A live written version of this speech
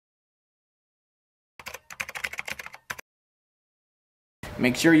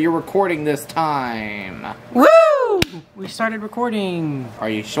Make sure you're recording this time. Woo! We started recording. Are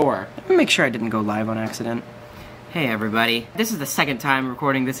you sure? Let me make sure I didn't go live on accident. Hey everybody, this is the second time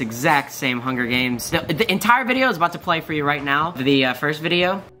recording this exact same Hunger Games. The entire video is about to play for you right now. The first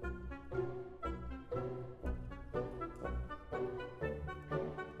video.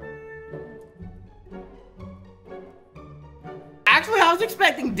 Actually, I was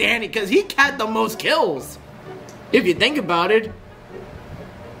expecting Danny because he had the most kills. If you think about it.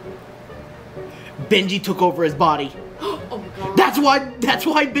 Benji took over his body. Oh my god. That's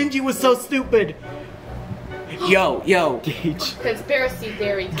why Benji was so stupid. Yo, Gaige. Conspiracy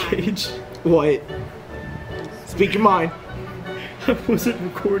theory time. Gaige. What? Speak your mind. I wasn't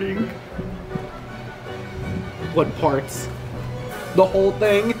recording. What parts? The whole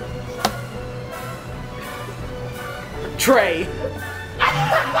thing? Trey.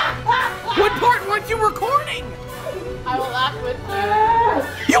 What part weren't you recording? I will laugh with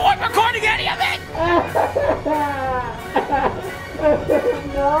you. You weren't recording any of it!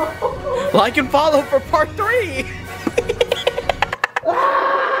 No. Like and follow for part 3.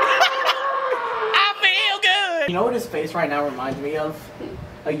 I feel good. You know what his face right now reminds me of?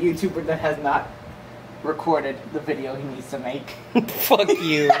 A YouTuber that has not recorded the video he needs to make. Fuck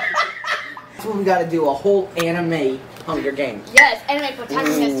you. That's what we gotta do, a whole anime Hunger Games. Yes, anime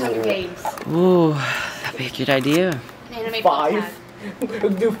protagonist Hunger Games. Ooh, that'd be a good idea. An anime 5.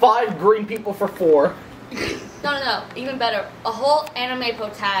 Do 5 green people for 4. No. Even better. A whole anime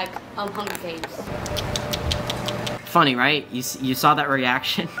protag Hunger Games. Funny, right? You saw that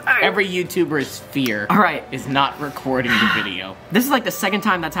reaction? Every YouTuber's fear is not recording the video. This is like the second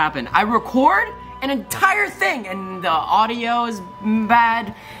time that's happened. I record an entire thing and the audio is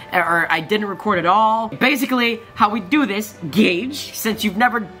bad, or I didn't record at all. Basically, how we do this, Gaige, since you've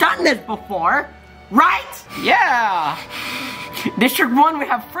never done this before, right? Yeah! District 1, we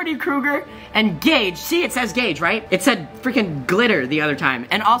have Freddy Krueger and Gaige. See, it says Gaige, right? It said freaking glitter the other time.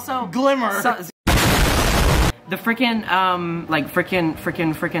 And also... Glimmer! The freaking,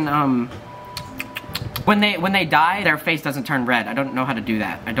 when they die, their face doesn't turn red. I don't know how to do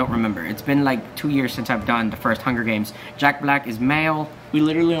that. I don't remember. It's been like 2 years since I've done the first Hunger Games. Jack Black is male. We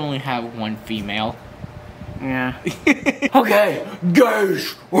literally only have 1 female. Yeah. Okay,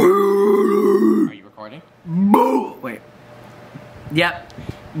 Gaige. Are you recording? Boom. Wait. Yep,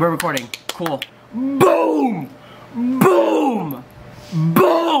 we're recording. Cool. Boom! Boom!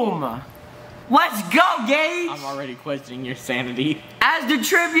 Boom! Let's go, Gaige! I'm already questioning your sanity. As the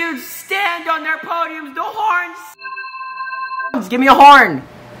tributes stand on their podiums, the horns. Give me a horn.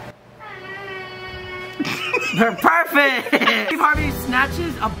 They're perfect. Steve Harvey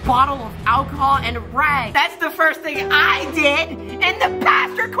snatches a bottle of alcohol and a rag. That's the first thing I did in the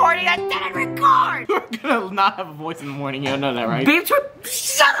past recording I didn't record. We're gonna not have a voice in the morning. You know that, right?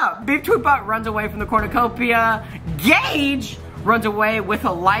 Shut up. BepTweBot runs away from the cornucopia. Gaige runs away with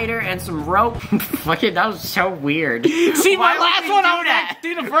a lighter and some rope. Fuck it, that was so weird. See, Why my last one,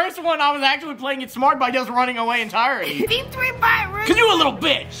 see, the first one, I was actually playing it smart by just running away entirely. BepTweBot runs. Cause you a little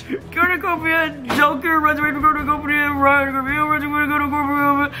bitch. Cornucopia, Joker runs away from cornucopia, runs away from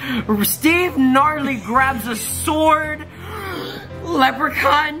cornucopia. Steve Gnarly grabs a sword.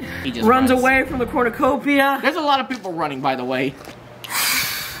 Leprechaun runs away from the cornucopia. There's a lot of people running, by the way.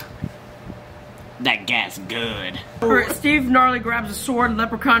 That gas good. Steve Gnarly grabs a sword,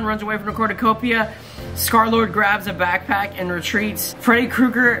 Leprechaun runs away from the cornucopia, Scar-Lord grabs a backpack and retreats, Freddy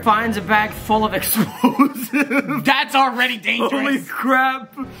Krueger finds a bag full of explosives. That's already dangerous. Holy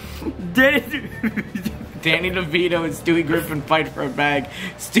crap. Danny DeVito and Stewie Griffin fight for a bag.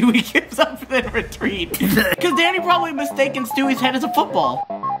 Stewie gives up and then retreats. Because Danny probably mistaken Stewie's head as a football.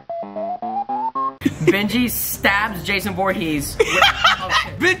 Benji stabs Jason Voorhees.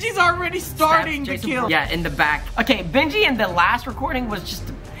 Benji's already starting to kill. Yeah, in the back. Okay, Benji in the last recording was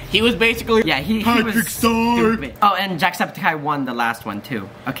just... He was basically... Yeah, he was stupid. Oh, and Jacksepticeye won the last one, too.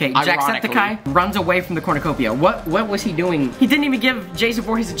 Okay, Jacksepticeye runs away from the cornucopia. What was he doing? He didn't even give Jason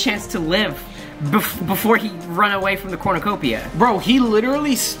Voorhees a chance to live before he run away from the cornucopia. Bro, he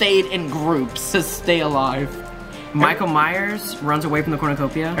literally stayed in groups to stay alive. Michael Myers runs away from the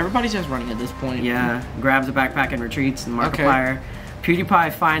cornucopia. Everybody's just running at this point. Yeah, grabs a backpack and retreats. And Markiplier.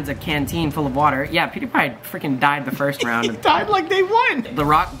 PewDiePie finds a canteen full of water. Yeah, PewDiePie freaking died the first round. He died like they won. The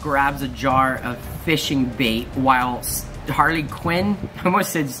Rock grabs a jar of fishing bait while Harley Quinn, I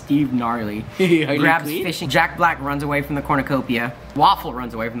almost said Steve Gnarly, grabs fishing. Jack Black runs away from the cornucopia. Waffle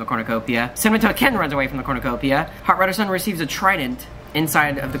runs away from the cornucopia. Cinnamon Ken runs away from the cornucopia. Hot Redderson receives a trident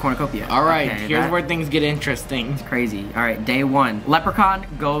inside of the cornucopia. Alright, okay, here's where things get interesting. It's crazy. Alright, day 1. Leprechaun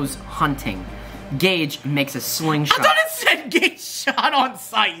goes hunting. Gaige makes a slingshot. I thought it said get shot on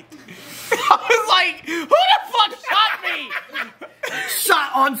sight. I was like, who the fuck shot me?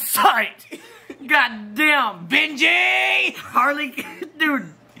 Shot on sight. God damn. Benji! Harley,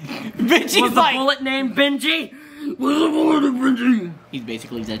 dude. Benji's Was the bullet named Benji? Was the bullet named Benji? He's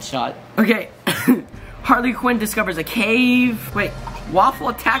basically dead shot. Okay. Harley Quinn discovers a cave. Wait, Waffle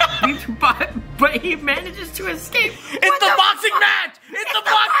attacks BepTweBot, but he manages to escape. It's the boxing match! It's the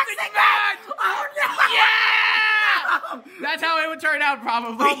boxing match! Oh no! Yeah! That's how it would turn out,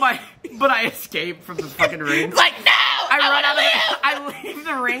 probably. Oh my! But I escape from the fucking ring. Like, no! I run out of it. I leave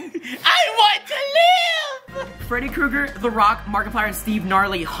the ring. I want to live! Freddy Krueger, The Rock, Markiplier, and Steve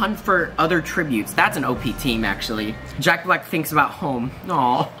Gnarly hunt for other tributes. That's an OP team, actually. Jack Black thinks about home.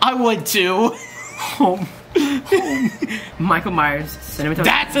 Aw. I would too. Home. Michael Myers, Cinematography.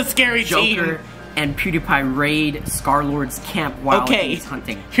 That's a scary Joker, team. and PewDiePie raid Star-Lord's camp while he's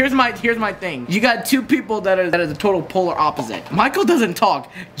hunting. Here's my thing. You got two people that are the total polar opposite. Michael doesn't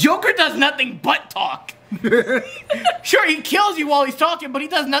talk. Joker does nothing but talk. Sure, he kills you while he's talking, but he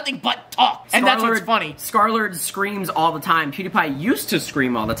does nothing but talk. And that's what's funny. Star-Lord screams all the time. PewDiePie used to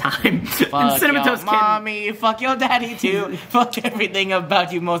scream all the time. Fuck your mommy, fuck your daddy too. Fuck everything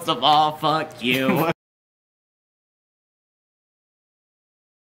about you, most of all, fuck you.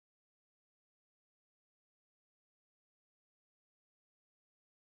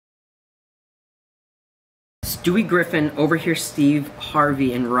 Stewie Griffin overhears Steve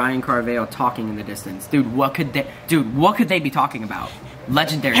Harvey and Ryan Carveo talking in the distance. Dude, what could they be talking about?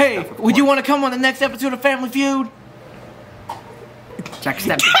 Legendary stuff. Hey, would you want to come on the next episode of Family Feud? Jack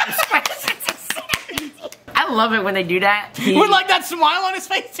steps. I love it when they do that. With like that smile on his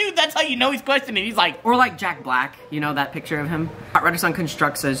face too. That's how you know he's questioning. He's like, or like Jack Black. You know that picture of him? Hot Redder Son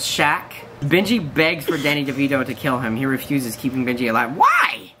constructs a shack. Benji begs for Danny DeVito to kill him. He refuses, keeping Benji alive.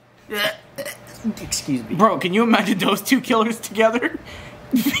 Why? Excuse me. Bro, can you imagine those two killers together?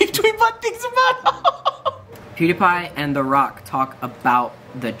 BepTweBot thinks about PewDiePie and The Rock talk about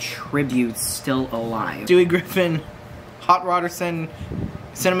the tributes still alive. Stewie Griffin, Hot Rodderson,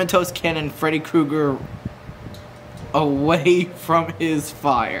 Cinnamon Toast Ken, and Freddy Krueger away from his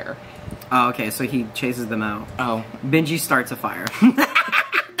fire. Oh, okay, so he chases them out. Oh. Benji starts a fire.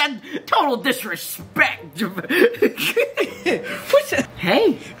 Total disrespect.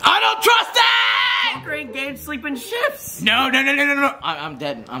 Hey. I don't trust that! Joker and Gaige sleeping shifts. No. I'm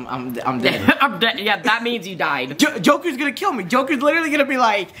dead. I'm dead. I'm dead. Yeah, that means you died. Joker's gonna kill me. Joker's literally gonna be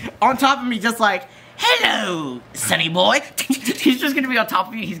like, on top of me, just like, hello, sonny boy. He's just gonna be on top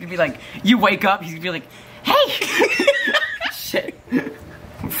of you. He's gonna be like, you wake up, he's gonna be like, hey. Shit.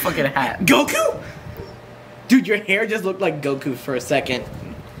 Fucking hat. Goku? Dude, your hair just looked like Goku for a second.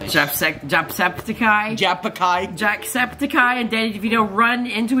 Jacksepticeye and Danny DeVito run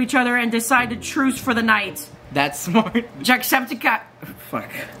into each other and decide to truce for the night. That's smart. Jacksepticeye... Fuck.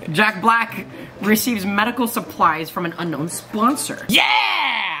 Jack Black receives medical supplies from an unknown sponsor.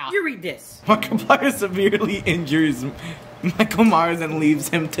 Yeah! You read this. Markiplier severely injures Michael Myers and leaves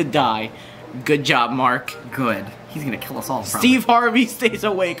him to die. Good job, Mark. Good. He's gonna kill us all, probably. Steve Harvey stays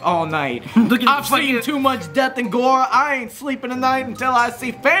awake all night. I've seen too much death and gore. I ain't sleeping tonight until I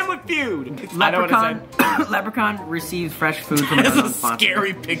see Family Feud. Leprechaun receives fresh food from That's an a sponsor.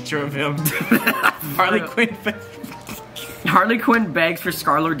 scary picture of him. Harley Quinn begs for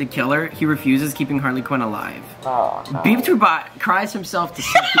Star-Lord to kill her. He refuses, keeping Harley Quinn alive. Oh, no. BepTweBot cries himself to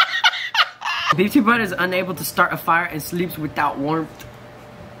sleep. BepTweBot is unable to start a fire and sleeps without warmth.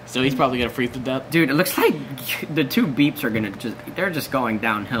 So he's probably gonna freeze to death. Dude, it looks like the two beeps are gonna they're just going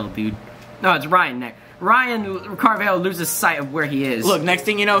downhill, dude. No, it's Ryan next. Ryan Carveo loses sight of where he is. Look, next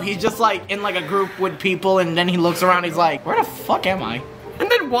thing you know, he's just like in like a group with people, and then he looks around, he's like, where the fuck am I? And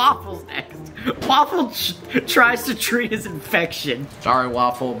then Waffle's next. Waffle tries to treat his infection. Sorry,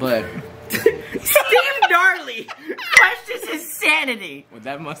 Waffle, but... Steve Gnarly questions his sanity. With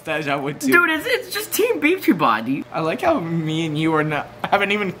that mustache, I would too. Dude, it's just Team BepTweBot, dude. I like how me and you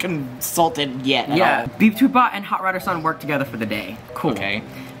haven't even consulted yet. Yeah, BepTweBot and Hot Rodder Son work together for the day. Cool. Okay.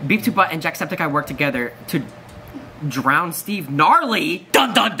 BepTweBot and Jacksepticeye work together to drown Steve Gnarly.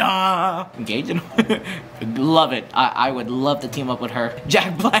 Dun dun dun! Engaging. Love it. I would love to team up with her.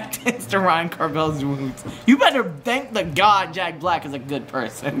 Jack Black tends to Ryan Carvel's wounds. You better thank the God Jack Black is a good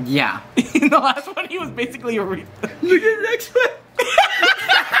person. Yeah. In the last one, he was basically a Look at the next one.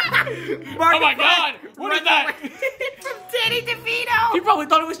 Oh my God! What is that? From Danny DeVito. He probably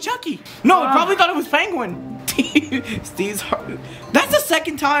thought it was Chucky. No, he probably thought it was Penguin. Steve's Harvey. That's the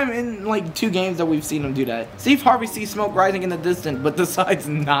second time in like 2 games that we've seen him do that. Steve Harvey sees smoke rising in the distance, but decides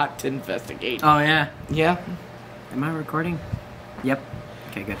not to investigate. Oh yeah. Yeah. Am I recording? Yep.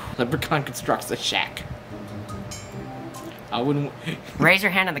 Okay, good. Leprechaun constructs a shack. I wouldn't. Raise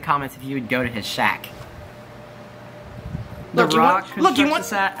your hand in the comments if you would go to his shack. Look,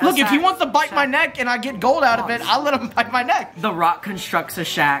 if he wants to bite my neck and I get gold out of it, I'll let him bite my neck. The Rock constructs a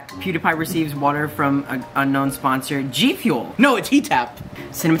shack. PewDiePie receives water from an unknown sponsor. G Fuel. No, it's Heat Tap.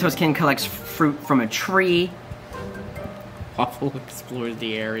 Cinnamon Toast King collects fruit from a tree. Waffle explores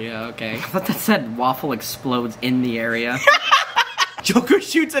the area, okay. I thought that said Waffle explodes in the area. Joker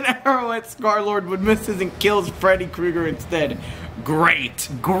shoots an arrow at Star-Lord but misses and kills Freddy Krueger instead. Great.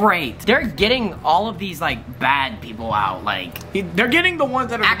 Great. They're getting all of these, like, bad people out, like... They're getting the ones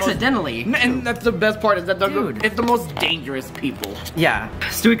that are accidentally. And that's the best part, is that it's the most dangerous people. Yeah.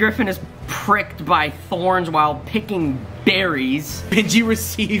 Stewie Griffin is pricked by thorns while picking berries. Benji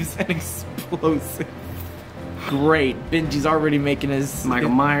receives an explosive. Great. Benji's already making his... Michael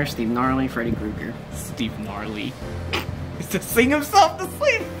Myers, Steve Gnarly, Freddy Krueger. Steve Gnarly. He's to sing himself to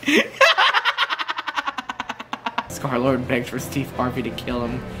sleep. Star-Lord begs for Steve Harvey to kill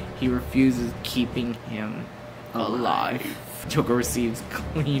him. He refuses, keeping him alive. Joker receives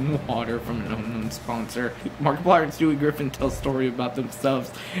clean water from an unknown sponsor. Markiplier and Stewie Griffin tell a story about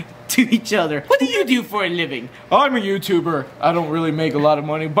themselves to each other. What do you do for a living? I'm a YouTuber. I don't really make a lot of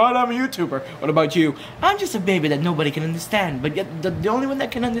money, but I'm a YouTuber. What about you? I'm just a baby that nobody can understand, but yet the only one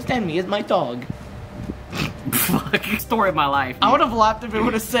that can understand me is my dog. Fuck. Story of my life. I would have laughed if it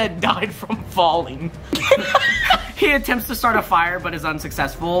would have said died from falling. He attempts to start a fire but is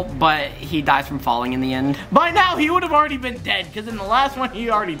unsuccessful, but he dies from falling in the end. By now, he would have already been dead, because in the last one, he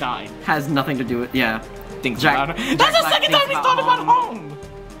already died. Has nothing to do with, yeah. Thinks about it. That's the second time he's thought about home!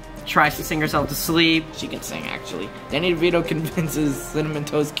 Tries to sing herself to sleep. She can sing, actually. Danny DeVito convinces Cinnamon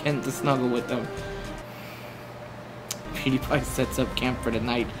Toast Ken to snuggle with them. PewDiePie sets up camp for the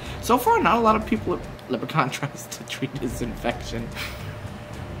night. So far, not a lot of people... Leprechaun tries to treat his infection.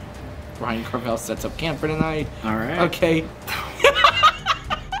 Ryan Carvel sets up camp for the night. Alright. Okay.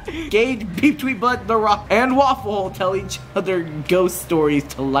 Gaige, BepTweBot, The Rock, and Waffle tell each other ghost stories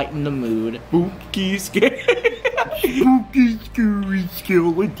to lighten the mood. Spooky, scary. Spooky, scary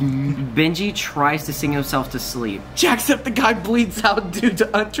skeleton. Benji tries to sing himself to sleep. Jacksepticeye the guy bleeds out due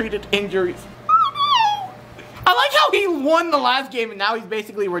to untreated injuries. I like how he won the last game and now he's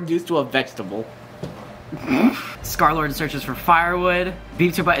basically reduced to a vegetable. Star-Lord searches for firewood.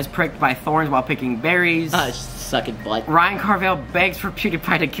 BepTweBot is pricked by thorns while picking berries. Suck it, butt. Ryan Carvel begs for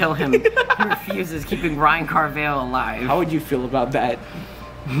PewDiePie to kill him. He refuses, keeping Ryan Carvel alive. How would you feel about that?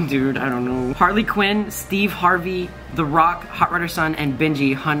 Dude, I don't know. Harley Quinn, Steve Harvey, The Rock, Hot Rudder Son, and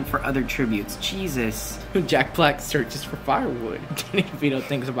Benji hunt for other tributes. Jesus. Jack Black searches for firewood. Danny DeVito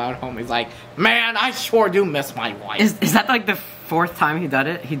thinks about home. He's like, man, I sure do miss my wife. Is that like the 4th time he did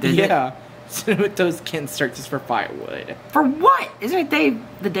it? Yeah. Cinnamon Toast Ken searches for firewood. For what? Isn't it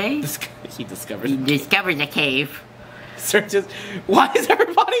the day? He discovers a cave. Searches. Why is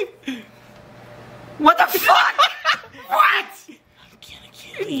everybody... What the fuck? What? I'm gonna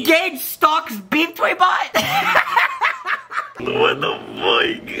kill you. Gaige stalks BepTweBot? What the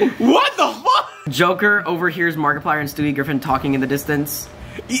fuck? What the fuck? Joker overhears Markiplier and Stewie Griffin talking in the distance.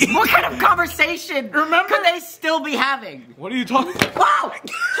 What kind of conversation could they still be having? What are you talking about? Wow!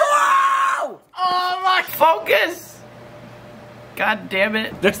 Whoa! Oh my focus! God damn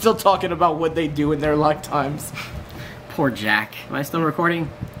it. They're still talking about what they do in their lifetimes. Poor Jack. Am I still recording?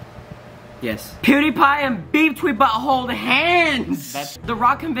 Yes. PewDiePie and BepTweBot hold hands! The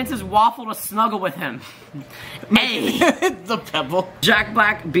Rock convinces Waffle to snuggle with him. Hey! The pebble. Jack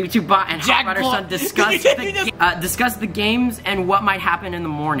Black, BepTweBot, and Hot Rudder Son discuss the games and what might happen in the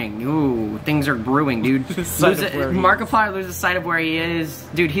morning. Ooh, things are brewing, dude. Markiplier loses sight of where he is.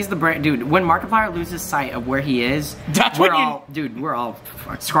 Dude, he's the brand. Dude, when Markiplier loses sight of where he is, we're all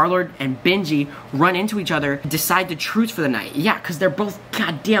Star-Lord and Benji run into each other, decide to truce for the night. Yeah, because they're both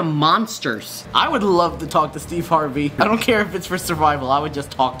goddamn monsters. I would love to talk to Steve Harvey. I don't care if it's for survival. I would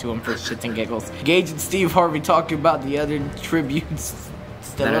just talk to him for shits and giggles. Gaige and Steve Harvey talking about the other tributes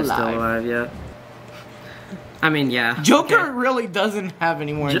still alive. Yeah. I mean, yeah. Joker really doesn't have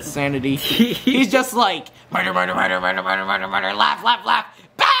any more insanity. He's just like murder, murder, murder, murder, murder, murder, murder, laugh, laugh, laugh,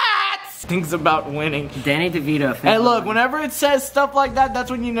 bats! Thinks about winning. Danny DeVito. Hey, look, whenever it says stuff like that,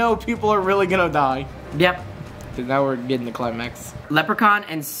 that's when you know people are really gonna die. Yep. Because now we're getting the climax. Leprechaun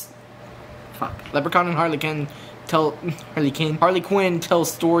and Harley Quinn tell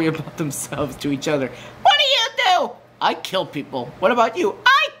story about themselves to each other. What do you do? I kill people. What about you?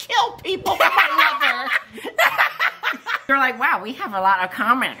 I kill people for my lover. You're like, wow, we have a lot of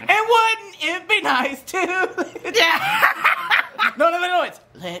common. And wouldn't it be nice too? Yeah. No, it's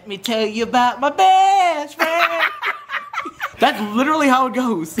let me tell you about my best friend. That's literally how it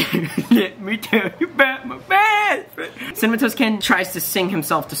goes. Let me tell you about my best friend. Cinnamon Toast Ken tries to sing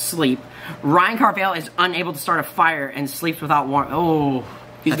himself to sleep. Ryan Carvale is unable to start a fire and sleeps without warmth. Oh,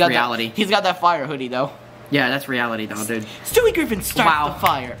 He's that's got reality. He's got that fire hoodie though. Yeah, that's reality though, dude. Stewie Griffin starts the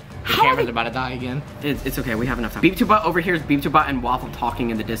fire. The How camera's did- about to die again. It's okay, we have enough time. BepTweBot overhears BepTweBot and Waffle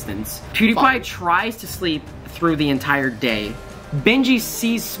talking in the distance. PewDiePie tries to sleep through the entire day. Benji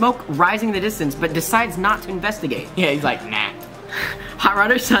sees smoke rising in the distance, but decides not to investigate. Yeah, he's like, nah. Hot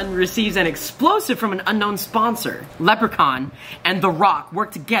Rodder's son receives an explosive from an unknown sponsor. Leprechaun and The Rock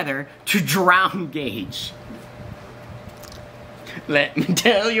work together to drown Gaige. Let me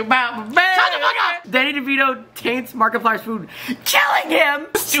tell you about my best. Shut the fuck up! Danny DeVito taints Markiplier's food, killing him!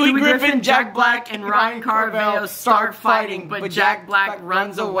 Stewie Griffin, Jack Black, and Ryan Carvale start fighting, but Jack Black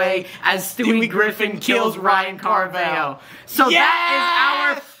runs away as Stewie Griffin kills Ryan Carvale. So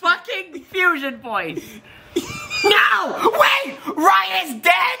that is our fucking fusion voice. No! Wait! Ryan is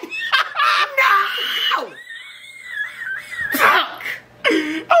dead! No! Fuck!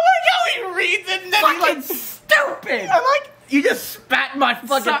 I like how he reads it and then he's Fucking like, stupid! I'm like, you just spat in my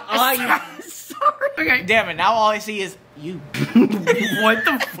fucking eye. Sorry. Okay. Damn it, now all I see is you. What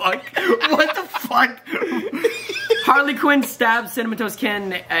the fuck? What the fuck? Harley Quinn stabs Cinnamon Toast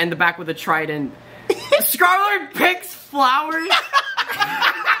Ken in the back with a trident. Scarlet picks flowers.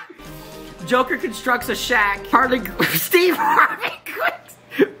 Joker constructs a shack. Steve Harvey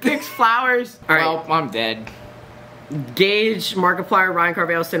picks flowers. All right. Well, I'm dead. Gaige, Markiplier, Ryan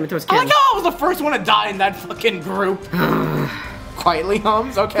Carvale, Cinnamon Toast Ken. I like how I was the first one to die in that fucking group. Quietly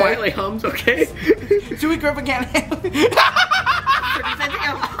hums, okay. Quietly hums, okay. Stewie Griffin can't handle it.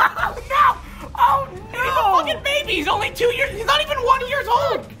 Oh no! Oh no! He's a fucking baby. He's only 2 years. He's not even 1 year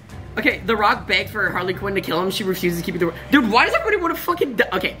old. Okay, The Rock begs for Harley Quinn to kill him. She refuses to keep it. Dude, why does everybody want to fucking die?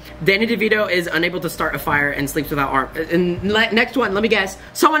 Okay, Danny DeVito is unable to start a fire and sleeps without arm. And next one, let me guess.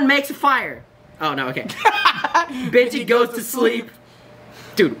 Someone makes a fire. Oh no, okay. Benji goes to sleep.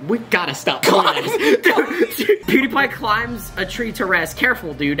 Dude, we gotta stop doing this. Dude, PewDiePie climbs a tree to rest.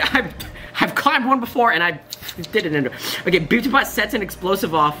 Careful, dude. I've climbed one before and I didn't enter. Okay, BepTweBot sets an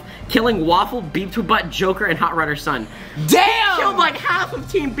explosive off, killing Waffle, BepTweBot, Joker, and Hot Rodder's son. Damn! Killed like half of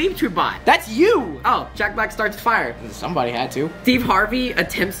Team BepTweBot. That's you. Oh, Jack Black starts a fire. Somebody had to. Steve Harvey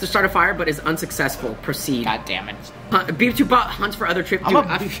attempts to start a fire but is unsuccessful. Proceed. God damn it. BepTweBot hunts for other trip. Dude,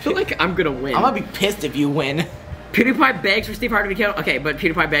 I feel like I'm gonna win. I'm gonna be pissed if you win. PewDiePie begs for Steve Harvey to kill. Okay, but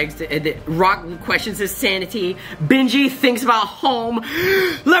PewDiePie begs. Rock questions his sanity. Benji thinks about home.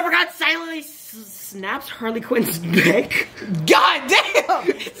 Leprechaun silently snaps Harley Quinn's neck. God damn!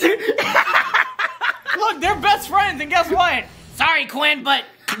 Look, they're best friends, and guess what? Sorry, Quinn, but...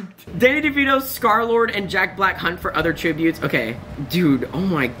 Danny DeVito, Star-Lord, and Jack Black hunt for other tributes. Okay, dude, oh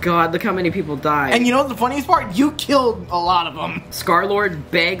my god, look how many people died. And you know the funniest part? You killed a lot of them. Star-Lord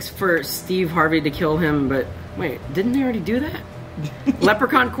begs for Steve Harvey to kill him, but... Wait, didn't they already do that?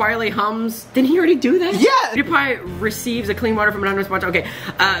 Leprechaun quietly hums. Didn't he already do that? Yeah! PewDiePie receives a clean water from an unknown sponsor. Okay,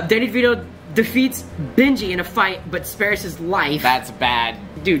 Danny DeVito defeats Benji in a fight, but spares his life. That's bad.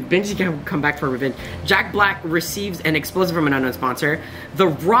 Dude, Benji can come back for revenge. Jack Black receives an explosive from an unknown sponsor. The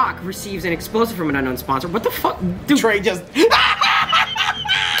Rock receives an explosive from an unknown sponsor. What the fuck? Dude. Trey just...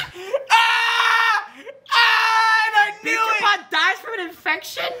 dies from an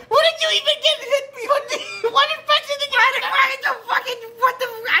infection? What did you even get hit? What infection did you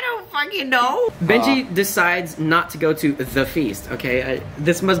I don't fucking know. Benji decides not to go to the feast, okay?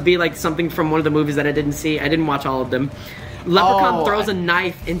 This must be like something from one of the movies that I didn't see. I didn't watch all of them. Leprechaun throws a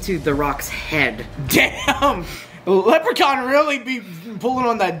knife into The Rock's head. Damn! Leprechaun really be pulling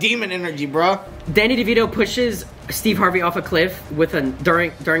on that demon energy, bro. Danny DeVito pushes Steve Harvey off a cliff with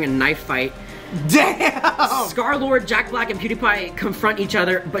during a knife fight. Damn! Star-Lord, Jack Black, and PewDiePie confront each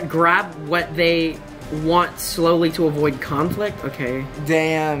other, but grab what they want slowly to avoid conflict. Okay.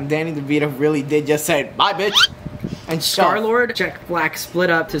 Damn, Danny DeVito really did just say, bye, bitch. And Star-Lord, Jack Black split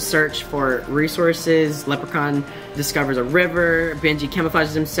up to search for resources. Leprechaun discovers a river. Benji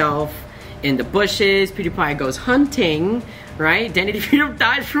camouflages himself in the bushes. PewDiePie goes hunting, right? Danny DeVito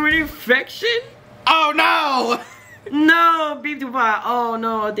dies from an infection. Oh, no! No, BepTweBot. Oh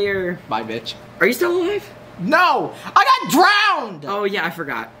no, dear. Bye, bitch. Are you still alive? No! I got drowned! Oh yeah, I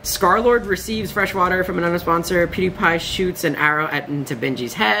forgot. Star-Lord receives fresh water from an unknown sponsor. PewDiePie shoots an arrow into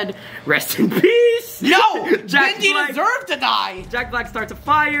Benji's head. Rest in peace! No! Benji deserved to die! Jack Black starts a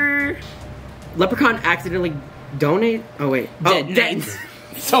fire. Leprechaun accidentally donate. Oh wait. Detonates.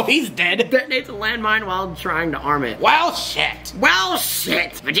 So he's dead. Detonates a landmine while trying to arm it. Well, shit. Well,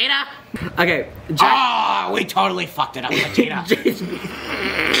 shit, Vegeta. Okay. We totally fucked it up, Vegeta.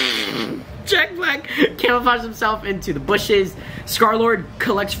 Jack Black camouflages himself into the bushes. Scar-Lord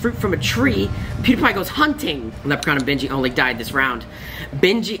collects fruit from a tree. PewDiePie goes hunting. Leprechaun and Benji only died this round.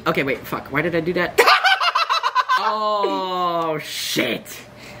 Benji, okay, wait, fuck, why did I do that? Oh, shit.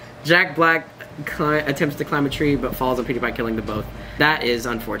 Jack Black attempts to climb a tree, but falls on PewDiePie, killing them both. That is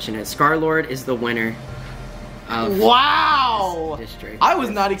unfortunate. Scar-Lord is the winner of this district. I was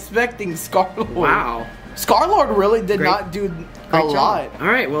not expecting Scar-Lord. Wow. Scar-Lord really did not do a lot.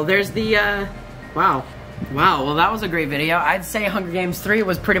 Alright, well there's the, wow. Wow, well that was a great video. I'd say Hunger Games 3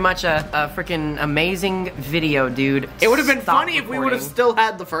 was pretty much a freaking amazing video, dude. It would have been funny if we would have still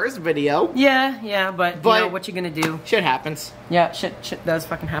had the first video. Yeah, but you know, what you gonna do? Shit happens. Yeah, shit does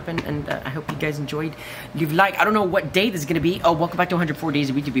fucking happen, and I hope you guys enjoyed. Leave a like. I don't know what day this is gonna be. Oh, welcome back to 104 Days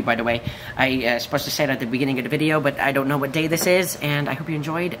of YouTube, by the way. I supposed to say that at the beginning of the video, but I don't know what day this is, and I hope you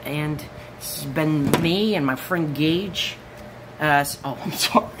enjoyed, and this has been me and my friend Gaige. Oh, I'm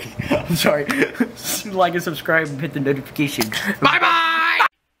sorry. Like and subscribe and hit the notification. Bye-bye!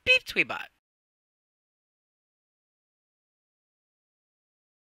 BepTweBot.